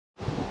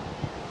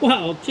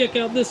Wow, check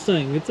out this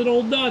thing. It's an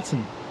old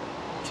Datsun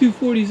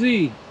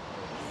 240Z,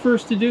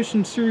 first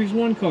edition Series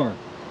 1 car.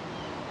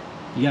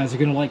 You guys are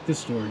gonna like this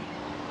story.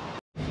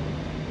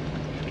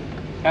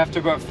 After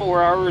about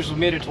 4 hours, we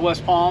made it to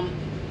West Palm.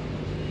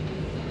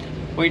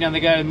 Waiting on the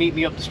guy to meet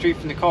me up the street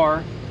from the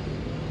car.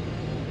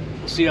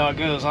 We'll see how it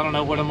goes. I don't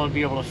know what I'm gonna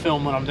be able to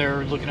film when I'm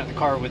there looking at the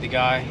car with the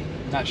guy.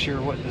 Not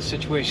sure what the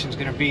situation's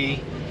gonna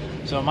be.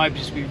 So it might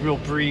just be real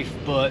brief,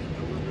 but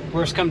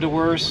worst come to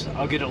worst,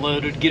 I'll get it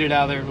loaded, get it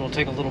out of there, and we'll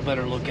take a little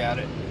better look at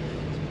it.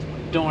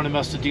 Don't want to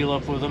mess the deal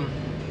up with them.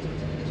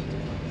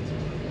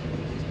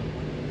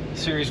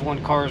 Series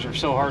 1 cars are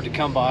so hard to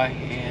come by,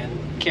 and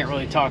can't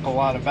really talk a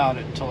lot about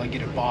it until I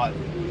get it bought,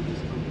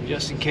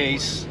 just in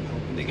case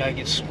the guy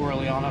gets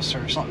squirrely on us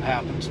or something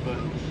happens. But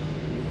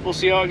we'll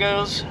see how it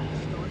goes.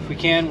 If we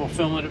can, we'll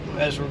film it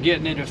as we're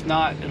getting it. If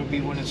not, it'll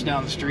be when it's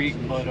down the street.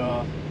 But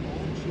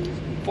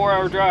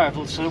 4-hour drive.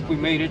 Let's hope we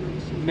made it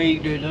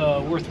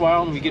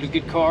worthwhile and we get a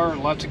good car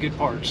and lots of good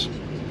parts.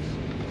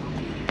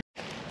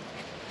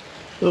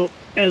 Well,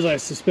 as I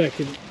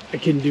suspected, I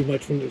couldn't do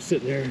much when it was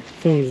sitting there.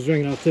 Phone was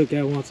ringing off. The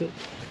guy wants it.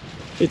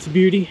 It's a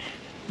beauty.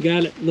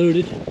 Got it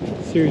loaded.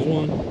 Series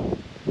 1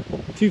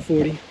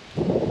 240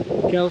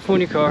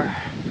 California car.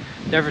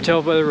 Never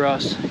tell by the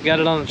rust. Got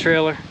it on the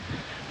trailer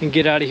and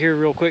get out of here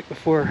real quick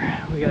before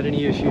we got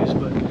any issues,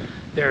 but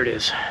there it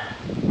is.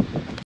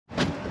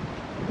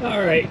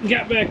 Alright,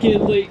 got back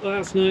in late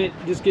last night,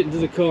 just getting to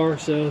the car,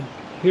 so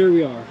here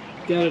we are.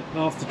 Got it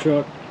off the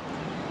truck,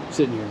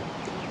 sitting here.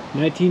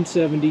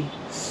 1970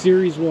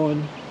 Series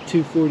 1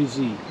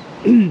 240Z.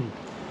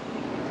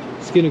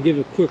 Just gonna give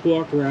a quick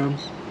walk around.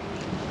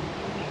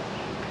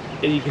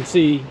 And you can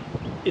see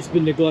it's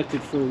been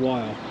neglected for a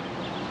while.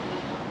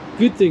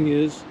 Good thing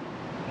is,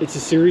 it's a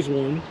Series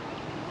 1.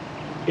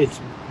 It's,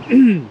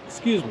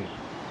 excuse me,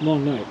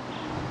 long night.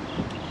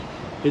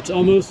 It's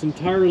almost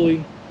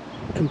entirely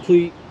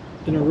complete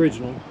and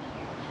original.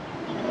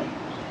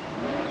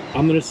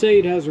 I'm gonna say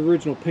it has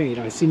original paint.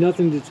 I see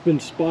nothing that's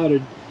been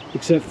spotted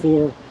except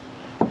for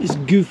this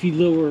goofy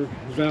lower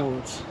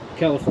valance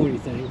California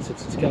thing,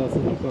 since it's a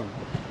California car.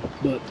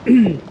 But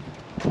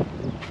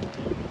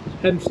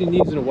haven't seen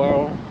these in a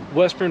while.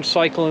 Western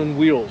Cyclone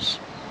wheels.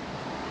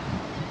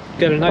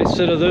 Got a nice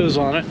set of those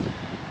on it.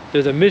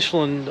 They're the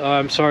Michelin,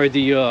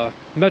 the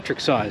metric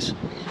size.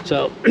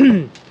 So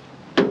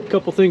a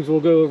couple things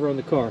we'll go over on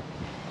the car.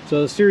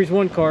 So the Series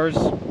 1 cars,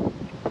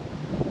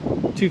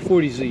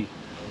 240Z.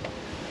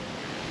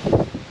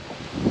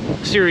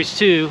 Series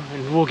 2,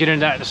 and we'll get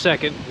into that in a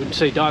second, would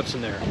say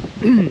Datsun there.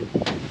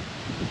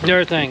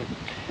 Another thing,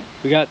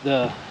 we got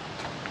the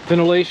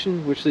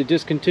ventilation, which they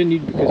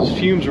discontinued because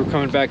fumes were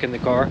coming back in the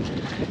car.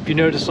 If you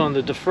notice on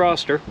the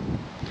defroster,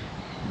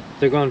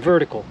 they're going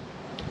vertical.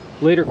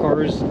 Later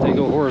cars, they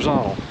go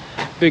horizontal.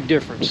 Big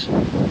difference.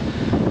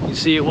 You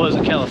see it was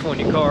a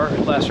California car,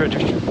 last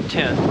registered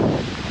 10.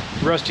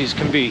 Rusty as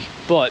can be,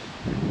 but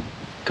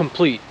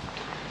complete.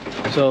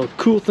 So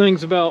cool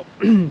things about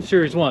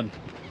Series 1.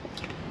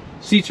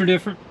 Seats are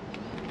different.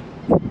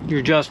 Your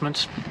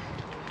adjustments.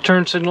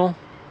 Turn signal,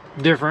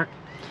 different.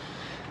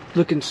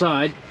 Look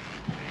inside.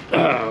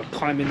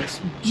 Climbing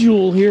this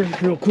jewel here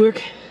real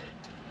quick.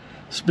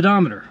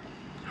 Speedometer.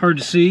 Hard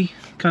to see,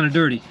 kind of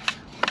dirty.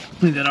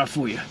 Clean that off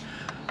for you.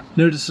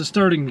 Notice the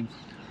starting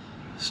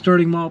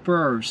mile per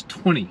hour is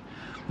 20.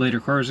 Later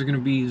cars are going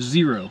to be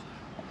 0.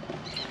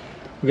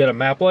 We got a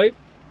map light.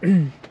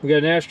 We got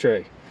an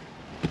ashtray.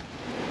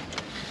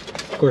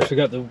 Of course, we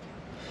got the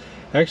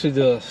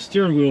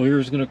steering wheel here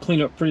is going to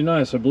clean up pretty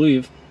nice, I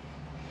believe.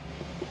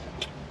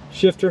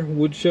 Shifter,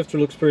 wood shifter,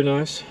 looks pretty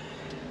nice.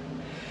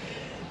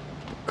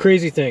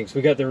 Crazy things.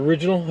 We got the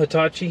original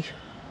Hitachi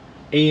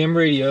AM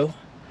radio,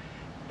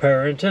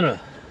 power antenna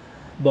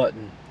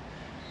button.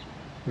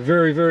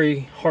 Very,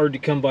 very hard to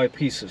come by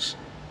pieces.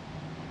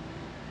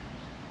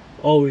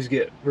 Always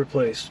get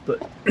replaced,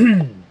 but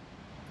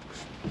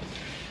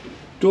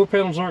door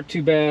panels aren't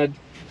too bad.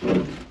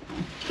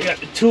 We got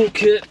the tool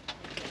kit.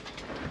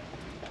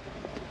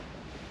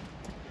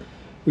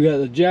 We got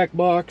the jack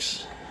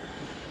box.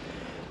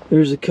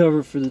 There's a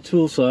cover for the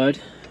tool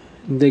side,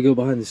 and they go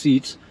behind the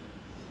seats.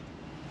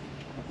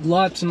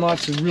 Lots and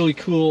lots of really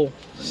cool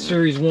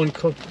Series 1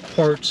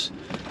 parts.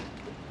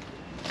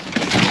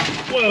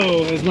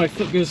 Whoa, as my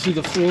foot goes through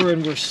the floor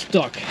and we're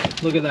stuck.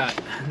 Look at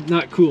that.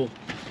 Not cool.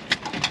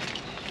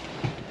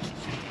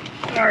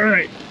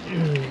 Alright,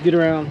 get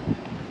around.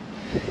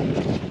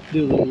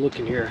 Do a little look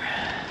in here.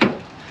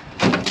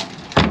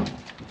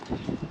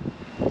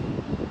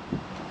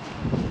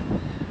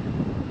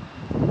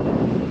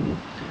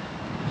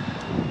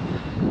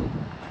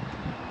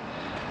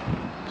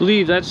 I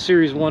believe that's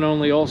Series 1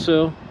 only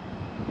also.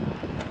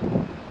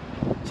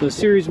 So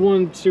Series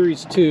 1,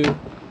 Series 2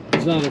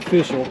 is not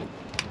official,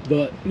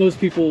 but most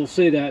people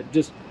say that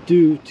just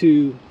due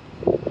to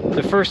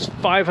the first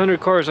 500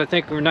 cars, I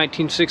think, were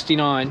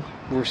 1969,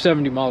 were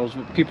 70 models,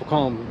 but people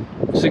call them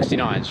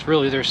 69s.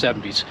 Really, they're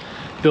 70s,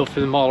 built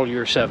for the model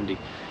year 70.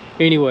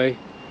 Anyway,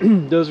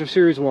 those are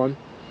Series 1.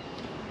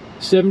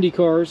 70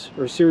 cars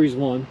are Series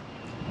 1.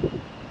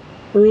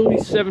 early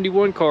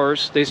 71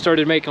 cars, they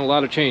started making a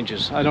lot of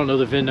changes. I don't know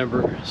the VIN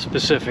number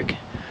specific,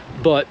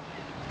 but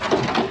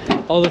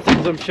all the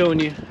things I'm showing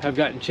you have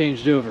gotten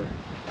changed over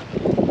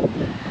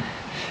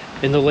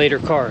in the later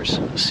cars.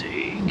 Let's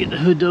see, get the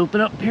hood to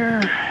open up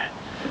here.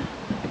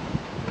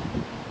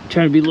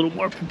 Trying to be a little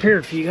more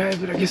prepared for you guys,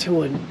 but I guess I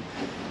wouldn't.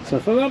 So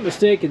if I'm not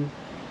mistaken,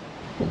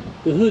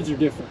 the hoods are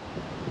different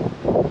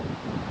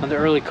on the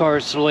early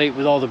cars to late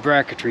with all the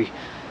bracketry.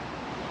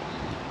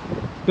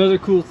 Another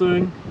cool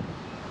thing,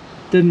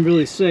 didn't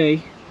really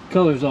say,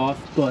 colors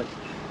off, but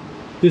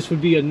this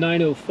would be a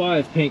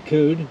 905 paint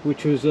code,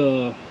 which was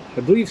I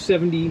believe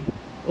 70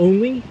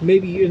 only,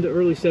 maybe in the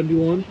early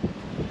 71.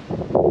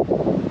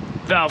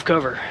 Valve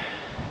cover,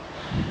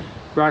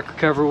 rocker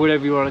cover,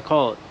 whatever you want to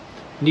call it.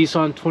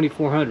 Nissan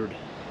 2400.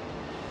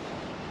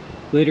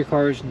 Later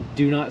cars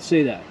do not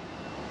say that.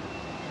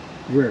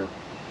 Rare.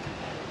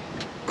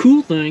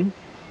 Cool thing,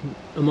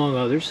 among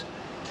others,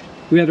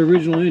 we had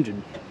original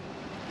engine.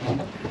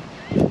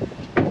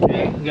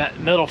 Okay, we got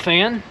metal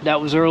fan. That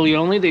was early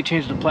only. They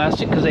changed the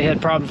plastic because they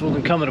had problems with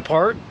them coming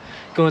apart,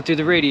 going through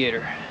the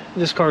radiator.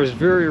 This car is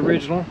very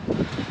original.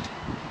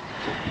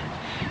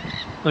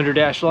 Under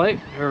dash light,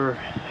 or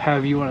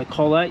however you want to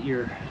call that,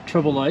 your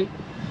trouble light.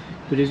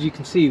 But as you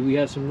can see, we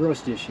had some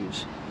rust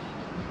issues.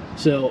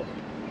 So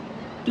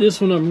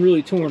this one I'm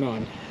really torn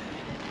on.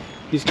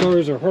 These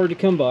cars are hard to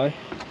come by,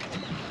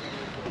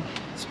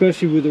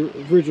 especially with the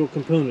original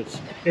components.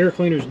 Air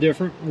cleaner's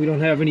different. We don't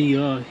have any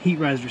heat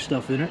riser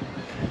stuff in it.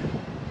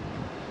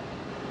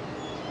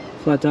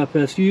 Flat top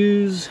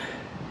SUs.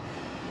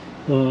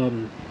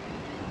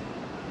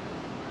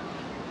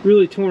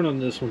 Really torn on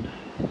this one.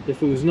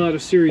 If it was not a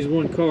Series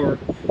 1 car,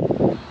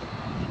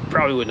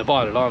 probably wouldn't have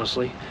bought it,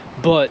 honestly.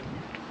 But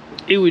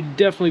it would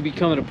definitely be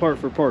coming apart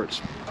for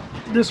parts.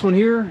 This one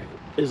here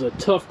is a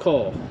tough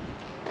call.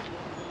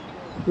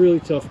 Really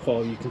tough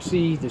call. You can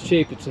see the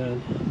shape it's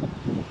in.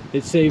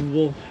 It's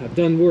savable. I've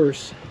done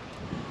worse,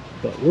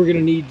 but we're going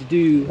to need to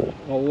do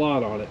a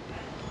lot on it.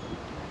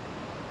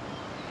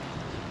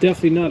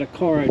 Definitely not a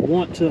car I'd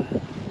want to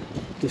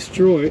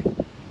destroy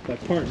by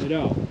parting it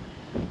out,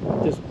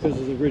 just because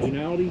of the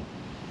originality,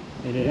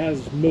 and it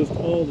has most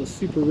all the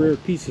super rare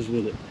pieces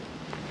with it.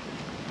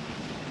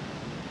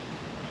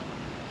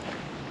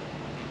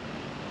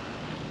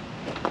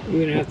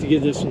 We're gonna have to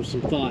give this one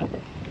some thought.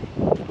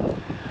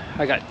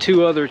 I got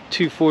two other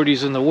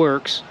 240s in the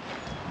works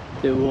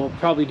that will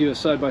probably do a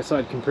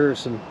side-by-side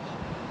comparison.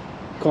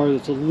 Car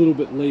that's a little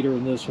bit later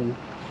than this one,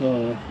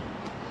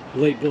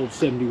 late build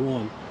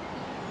 71.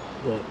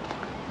 But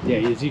yeah,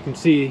 as you can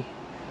see,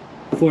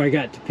 before I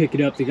got to pick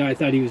it up, the guy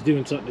thought he was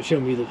doing something to show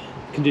me the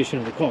condition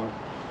of the car.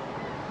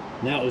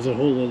 And that was a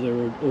whole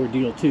other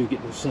ordeal too,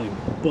 getting this thing.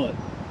 But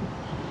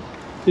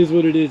it is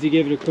what it is. He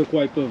gave it a quick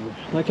wipe over.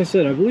 Like I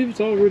said, I believe it's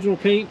all original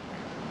paint.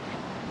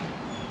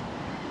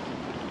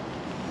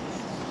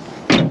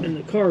 And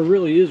the car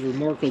really is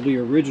remarkably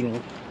original.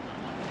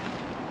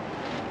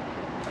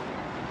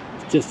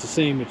 It's just the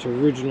same, its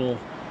original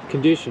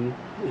condition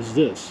is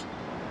this.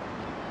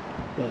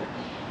 But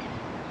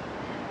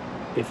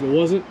if it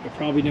wasn't, I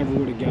probably never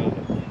would have got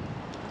it.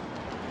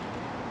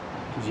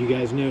 As you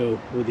guys know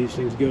what these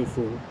things go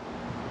for.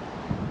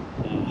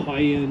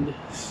 High-end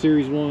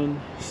Series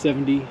 1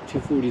 70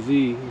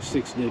 240Z is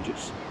 6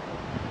 digits.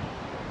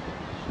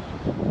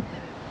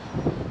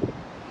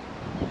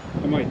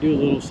 I might do a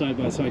little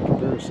side-by-side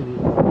comparison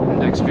in the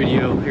next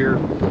video here,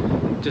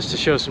 just to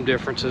show some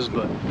differences,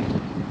 but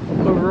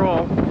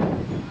overall,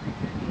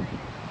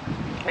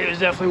 it was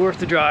definitely worth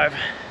the drive.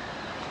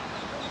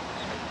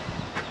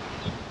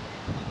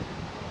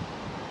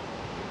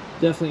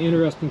 Definitely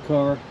interesting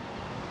car.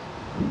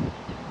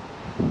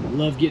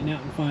 Love getting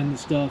out and finding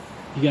stuff.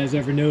 If you guys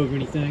ever know of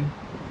anything,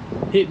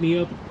 hit me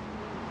up.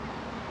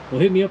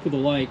 Well, hit me up with a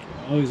like.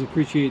 I always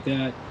appreciate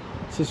that.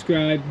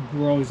 Subscribe.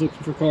 We're always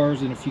looking for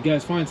cars, and if you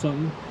guys find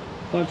something,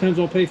 a lot of times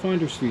I'll pay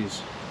finder's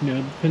fees. You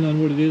know, depending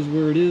on what it is,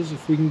 where it is.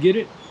 If we can get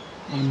it,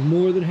 I'm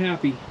more than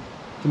happy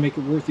to make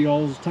it worth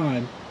y'all's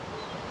time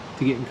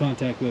to get in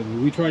contact with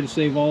me. We try to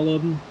save all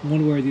of them,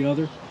 one way or the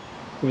other,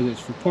 whether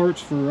it's for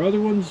parts for other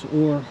ones,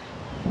 or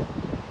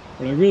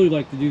what I really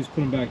like to do is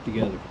put them back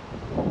together.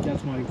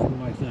 That's my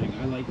thing.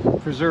 I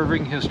like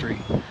preserving history.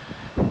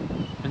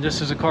 And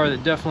this is a car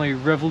that definitely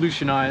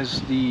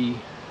revolutionized the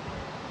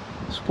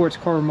sports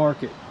car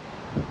market.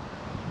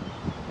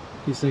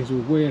 These things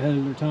were way ahead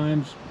of their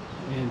times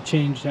and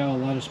changed how a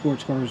lot of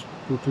sports cars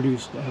were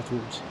produced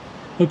afterwards.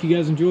 Hope you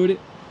guys enjoyed it.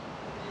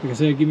 Like I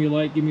said, give me a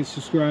like, give me a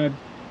subscribe.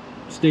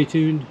 Stay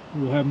tuned.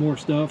 We'll have more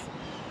stuff.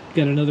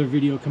 Got another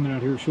video coming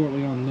out here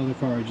shortly on another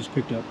car I just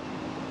picked up.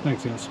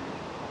 Thanks, guys.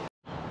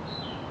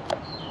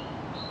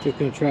 Just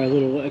going to try a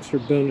little extra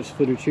bonus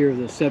footage here of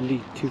the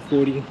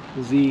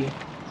 7240Z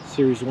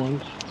Series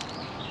 1.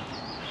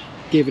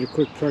 Gave it a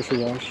quick pressure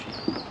wash.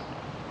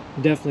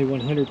 Definitely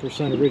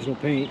 100% original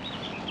paint.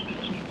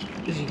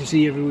 As you can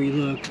see everywhere you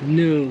look,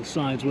 no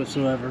signs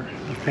whatsoever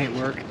of paint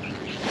work.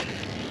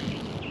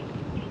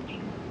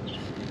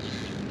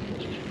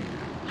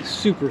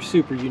 Super,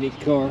 super unique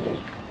car.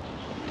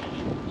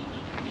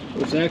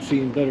 It's actually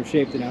in better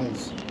shape than I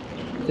was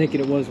thinking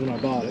it was when I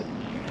bought it.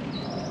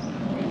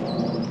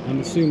 I'm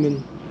assuming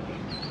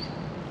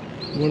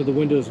one of the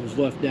windows was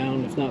left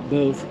down, if not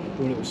both,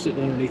 when it was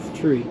sitting underneath the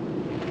tree.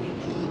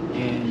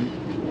 And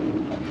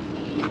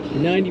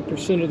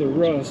 90% of the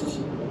rust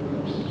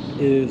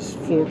is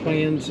floor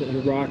plans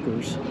and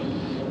rockers.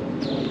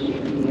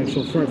 The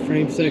actual front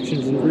frame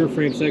sections and rear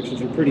frame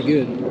sections are pretty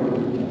good.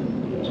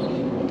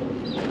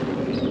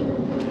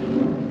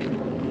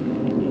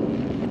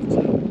 So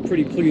I'm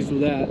pretty pleased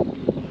with that.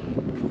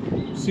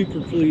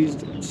 Super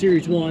pleased.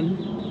 Series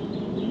 1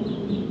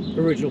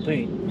 original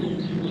paint.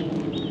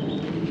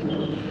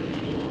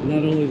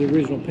 Not only the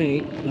original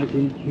paint, like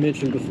we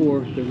mentioned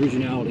before, the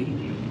originality.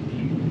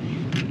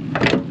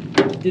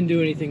 Didn't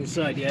do anything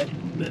inside yet,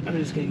 but I'm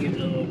just going to give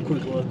it a little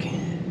quick look.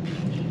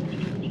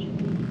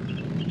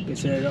 Like I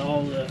said,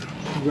 all the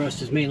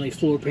rust is mainly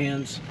floor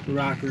pans,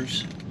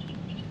 rockers,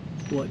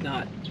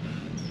 whatnot.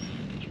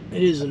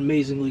 It is in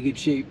amazingly good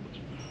shape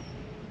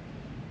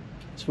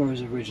as far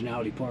as the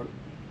originality part.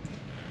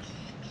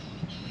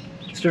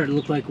 It's starting to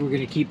look like we're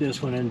going to keep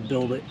this one and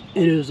build it.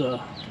 It is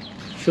a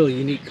fairly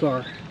unique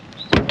car.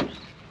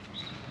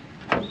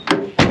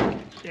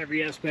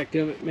 Every aspect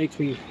of it makes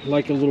me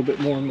like it a little bit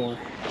more and more.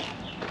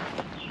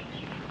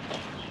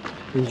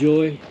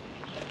 Enjoy.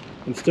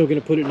 I'm still going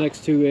to put it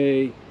next to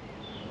a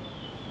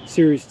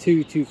Series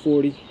 2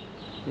 240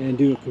 and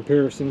do a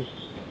comparison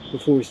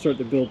before we start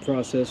the build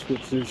process,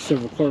 which there's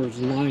several cars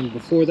in line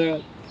before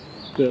that,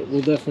 but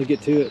we'll definitely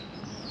get to it.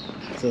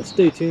 So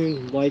stay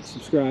tuned, like,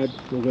 subscribe,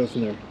 we'll go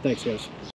from there. Thanks guys.